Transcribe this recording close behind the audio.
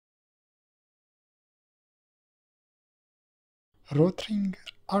rOtring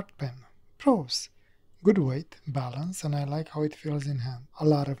ArtPen. Pros: good weight, balance, and I like how it feels in hand. A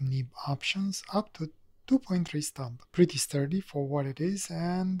lot of nib options, up to 2.3 stub. Pretty sturdy for what it is,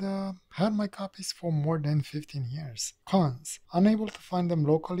 and had my copies for more than 15 years. Cons: unable to find them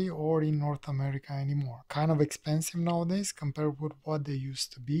locally or in North America anymore. Kind of expensive nowadays compared with what they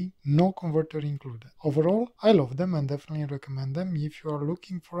used to be. No converter included. Overall, I love them and definitely recommend them if you are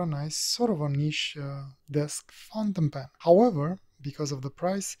looking for a nice, sort of a niche desk fountain pen. However, because of the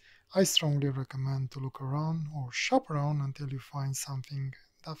price, I strongly recommend to look around or shop around until you find something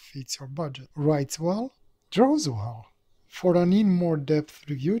that fits your budget. Writes well, draws well. For an in more depth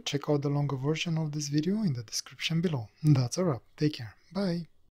review, check out the longer version of this video in the description below. That's a wrap. Take care. Bye.